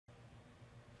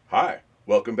Hi,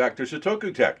 welcome back to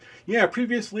Shotoku Tech. Yeah,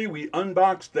 previously we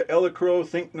unboxed the Elecrow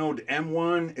ThinkNode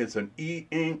M1. It's an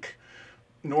e-ink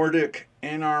Nordic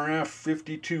NRF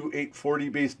 52840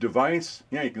 based device.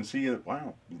 Yeah, you can see it.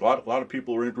 Wow, a lot of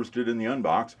people are interested in the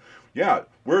unbox. Yeah,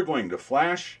 we're going to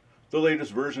flash the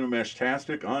latest version of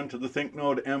Meshtastic onto the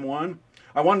ThinkNode M1.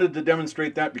 I wanted to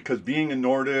demonstrate that because being a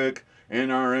Nordic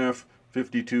NRF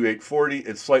 52840,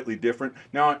 it's slightly different.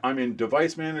 Now I'm in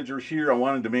Device Manager here. I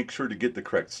wanted to make sure to get the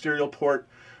correct serial port.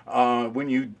 When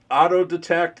you auto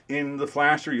detect in the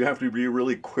flasher, you have to be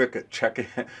really quick at checking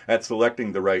at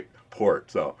selecting the right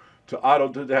port. So to auto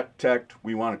detect,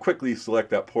 we want to quickly select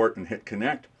that port and hit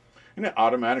connect, and it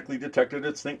automatically detected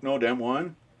its ThinkNode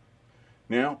M1.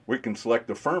 Now we can select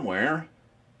the firmware.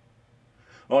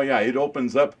 Oh yeah, it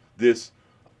opens up this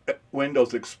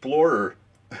Windows Explorer.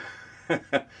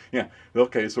 Yeah,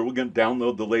 okay, so we're going to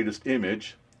download the latest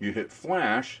image. You hit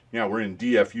flash. Yeah, we're in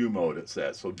DFU mode, it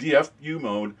says. So DFU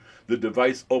mode, the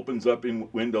device opens up in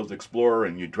Windows Explorer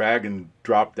and you drag and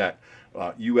drop that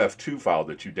UF2 file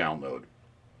that you download.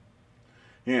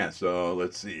 Yeah, so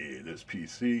let's see, this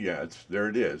PC, yeah, there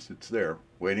it is. It's there,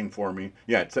 waiting for me.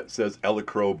 Yeah, it says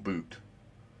Elecrow boot.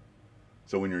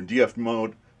 So when you're in DFU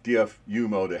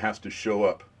mode, it has to show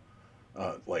up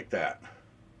like that.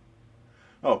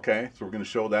 Okay, so we're going to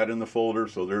show that in the folder.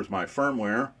 So there's my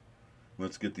firmware.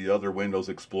 Let's get the other Windows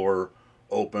Explorer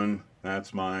open.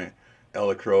 That's my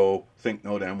Elecrow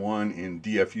ThinkNode M1 in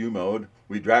DFU mode.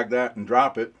 We drag that and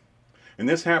drop it. And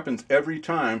this happens every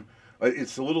time.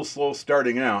 It's a little slow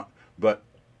starting out, but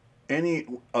any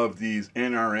of these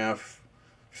NRF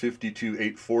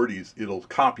 52840s, it'll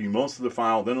copy most of the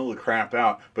file, then it'll crap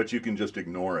out, but you can just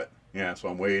ignore it. Yeah, so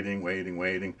I'm waiting.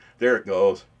 There it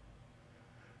goes.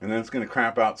 And then it's going to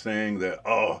crap out saying that,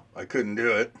 oh, I couldn't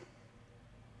do it.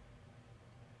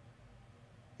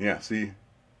 Yeah, see?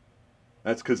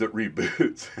 That's because it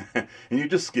reboots. And you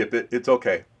just skip it. It's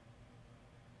okay.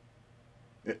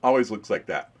 It always looks like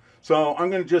that. So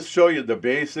I'm going to just show you the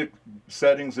basic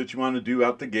settings that you want to do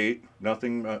out the gate.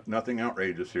 Nothing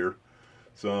outrageous here.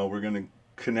 So we're going to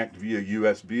connect via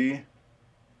USB.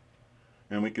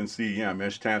 And we can see, yeah,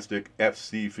 Meshtastic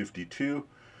FC52.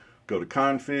 Go to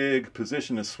config,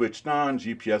 position is switched on,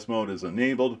 GPS mode is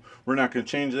enabled. We're not going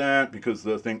to change that because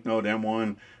the ThinkNode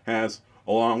M1 has,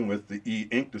 along with the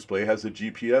e-ink display, has a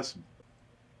GPS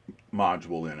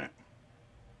module in it.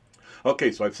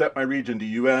 Okay, so I've set my region to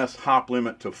US, hop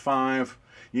limit to 5.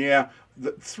 Yeah,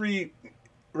 the 3,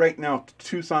 right now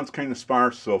Tucson's kind of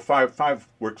sparse, so 5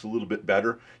 works a little bit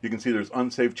better. You can see there's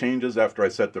unsaved changes after I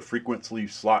set the frequency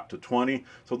slot to 20.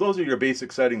 So those are your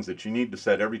basic settings that you need to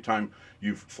set every time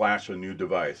you flash a new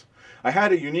device. I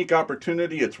had a unique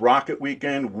opportunity. It's rocket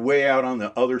weekend way out on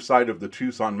the other side of the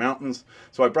Tucson mountains.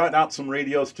 So I brought out some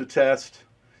radios to test.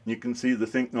 You can see the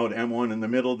ThinkNode M1 in the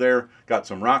middle there. Got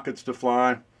some rockets to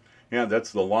fly. Yeah,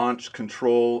 that's the launch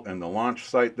control and the launch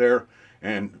site there.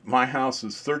 And my house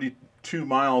is 32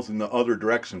 miles in the other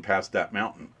direction past that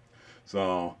mountain.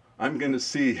 So I'm going to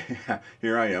see,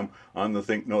 here I am on the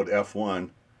ThinkNode F1.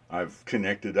 I've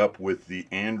connected up with the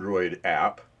Android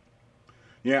app.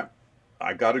 Yeah,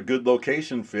 I got a good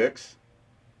location fix.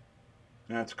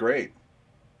 That's great.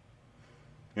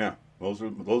 Yeah, those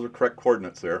are correct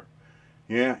coordinates there.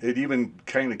 Yeah, it even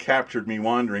kind of captured me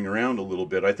wandering around a little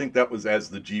bit. I think that was as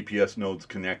the GPS nodes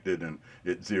connected and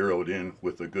it zeroed in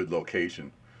with a good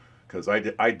location, because I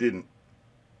didn't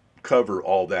cover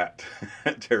all that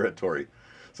territory.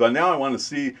 So now I want to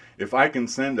see if I can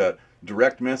send a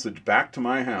direct message back to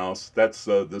my house. That's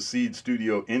the Seed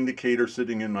Studio indicator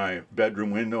sitting in my bedroom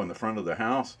window in the front of the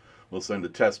house. We'll send a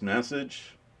test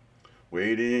message.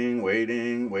 Waiting.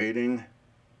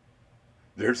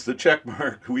 There's the check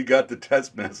mark. We got the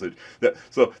test message.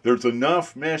 So there's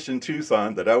enough mesh in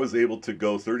Tucson that I was able to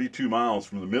go 32 miles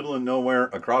from the middle of nowhere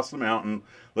across the mountain.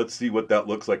 Let's see what that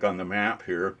looks like on the map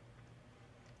here.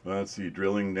 Let's see,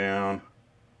 drilling down.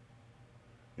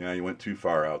 Yeah, you went too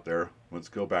far out there. Let's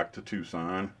go back to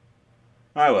Tucson.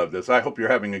 I love this. I hope you're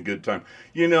having a good time.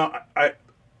 You know,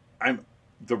 I'm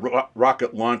the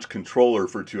rocket launch controller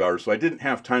for 2 hours, so I didn't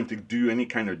have time to do any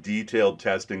kind of detailed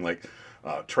testing like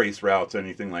trace routes,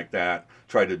 anything like that.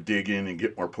 Try to dig in and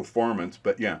get more performance.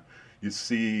 But yeah, you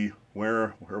see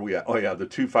where are we at? Oh yeah, the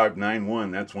 2591,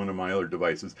 that's one of my other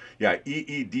devices. Yeah,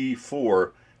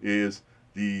 EED4 is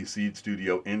the Seed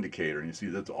Studio indicator. And you see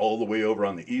that's all the way over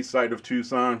on the east side of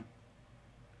Tucson.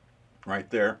 Right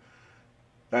there.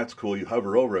 That's cool. You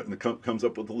hover over it and it comes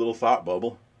up with a little thought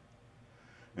bubble.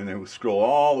 And then we scroll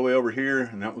all the way over here,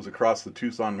 and that was across the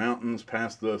Tucson Mountains,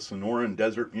 past the Sonoran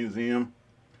Desert Museum,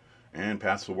 and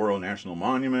past the World National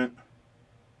Monument.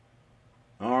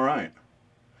 All right.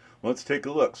 Let's take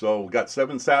a look. So we've got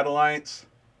 7 satellites.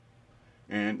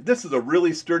 And this is a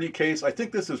really sturdy case. I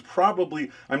think this is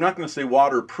probably, I'm not going to say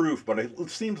waterproof, but it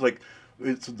seems like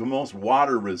it's the most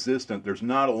water resistant. There's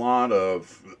not a lot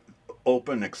of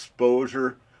open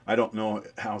exposure. I don't know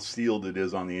how sealed it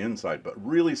is on the inside, but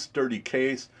really sturdy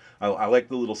case. I like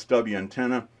the little stubby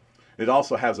antenna. It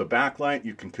also has a backlight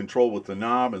you can control with the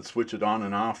knob and switch it on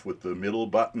and off with the middle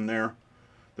button there.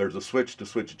 There's a switch to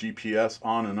switch GPS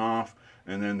on and off,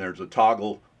 and then there's a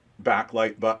toggle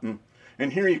backlight button.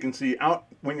 And here you can see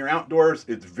when you're outdoors,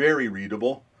 it's very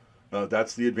readable.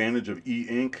 That's the advantage of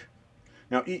e-ink.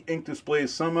 Now, e-ink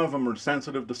displays, some of them are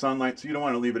sensitive to sunlight, so you don't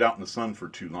want to leave it out in the sun for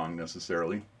too long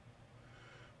necessarily.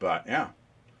 But yeah,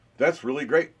 that's really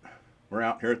great. We're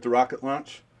out here at the rocket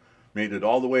launch. Made it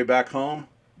all the way back home.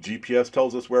 GPS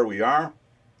tells us where we are.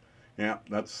 Yeah,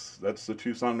 that's the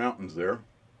Tucson Mountains there.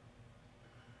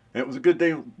 And it was a good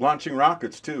day launching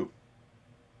rockets too.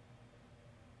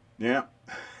 Yeah.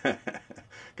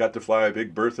 Got to fly a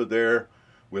big Bertha there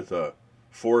with a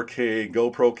 4K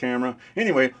GoPro camera.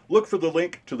 Anyway, look for the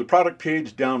link to the product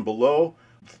page down below.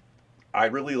 I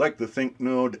really like the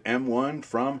ThinkNode M1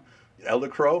 from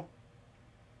Elecrow.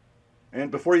 And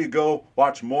before you go,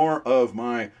 watch more of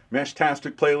my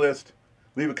Meshtastic playlist.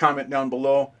 Leave a comment down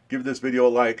below, give this video a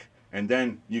like, and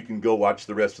then you can go watch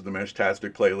the rest of the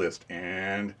Meshtastic playlist.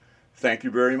 And thank you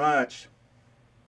very much.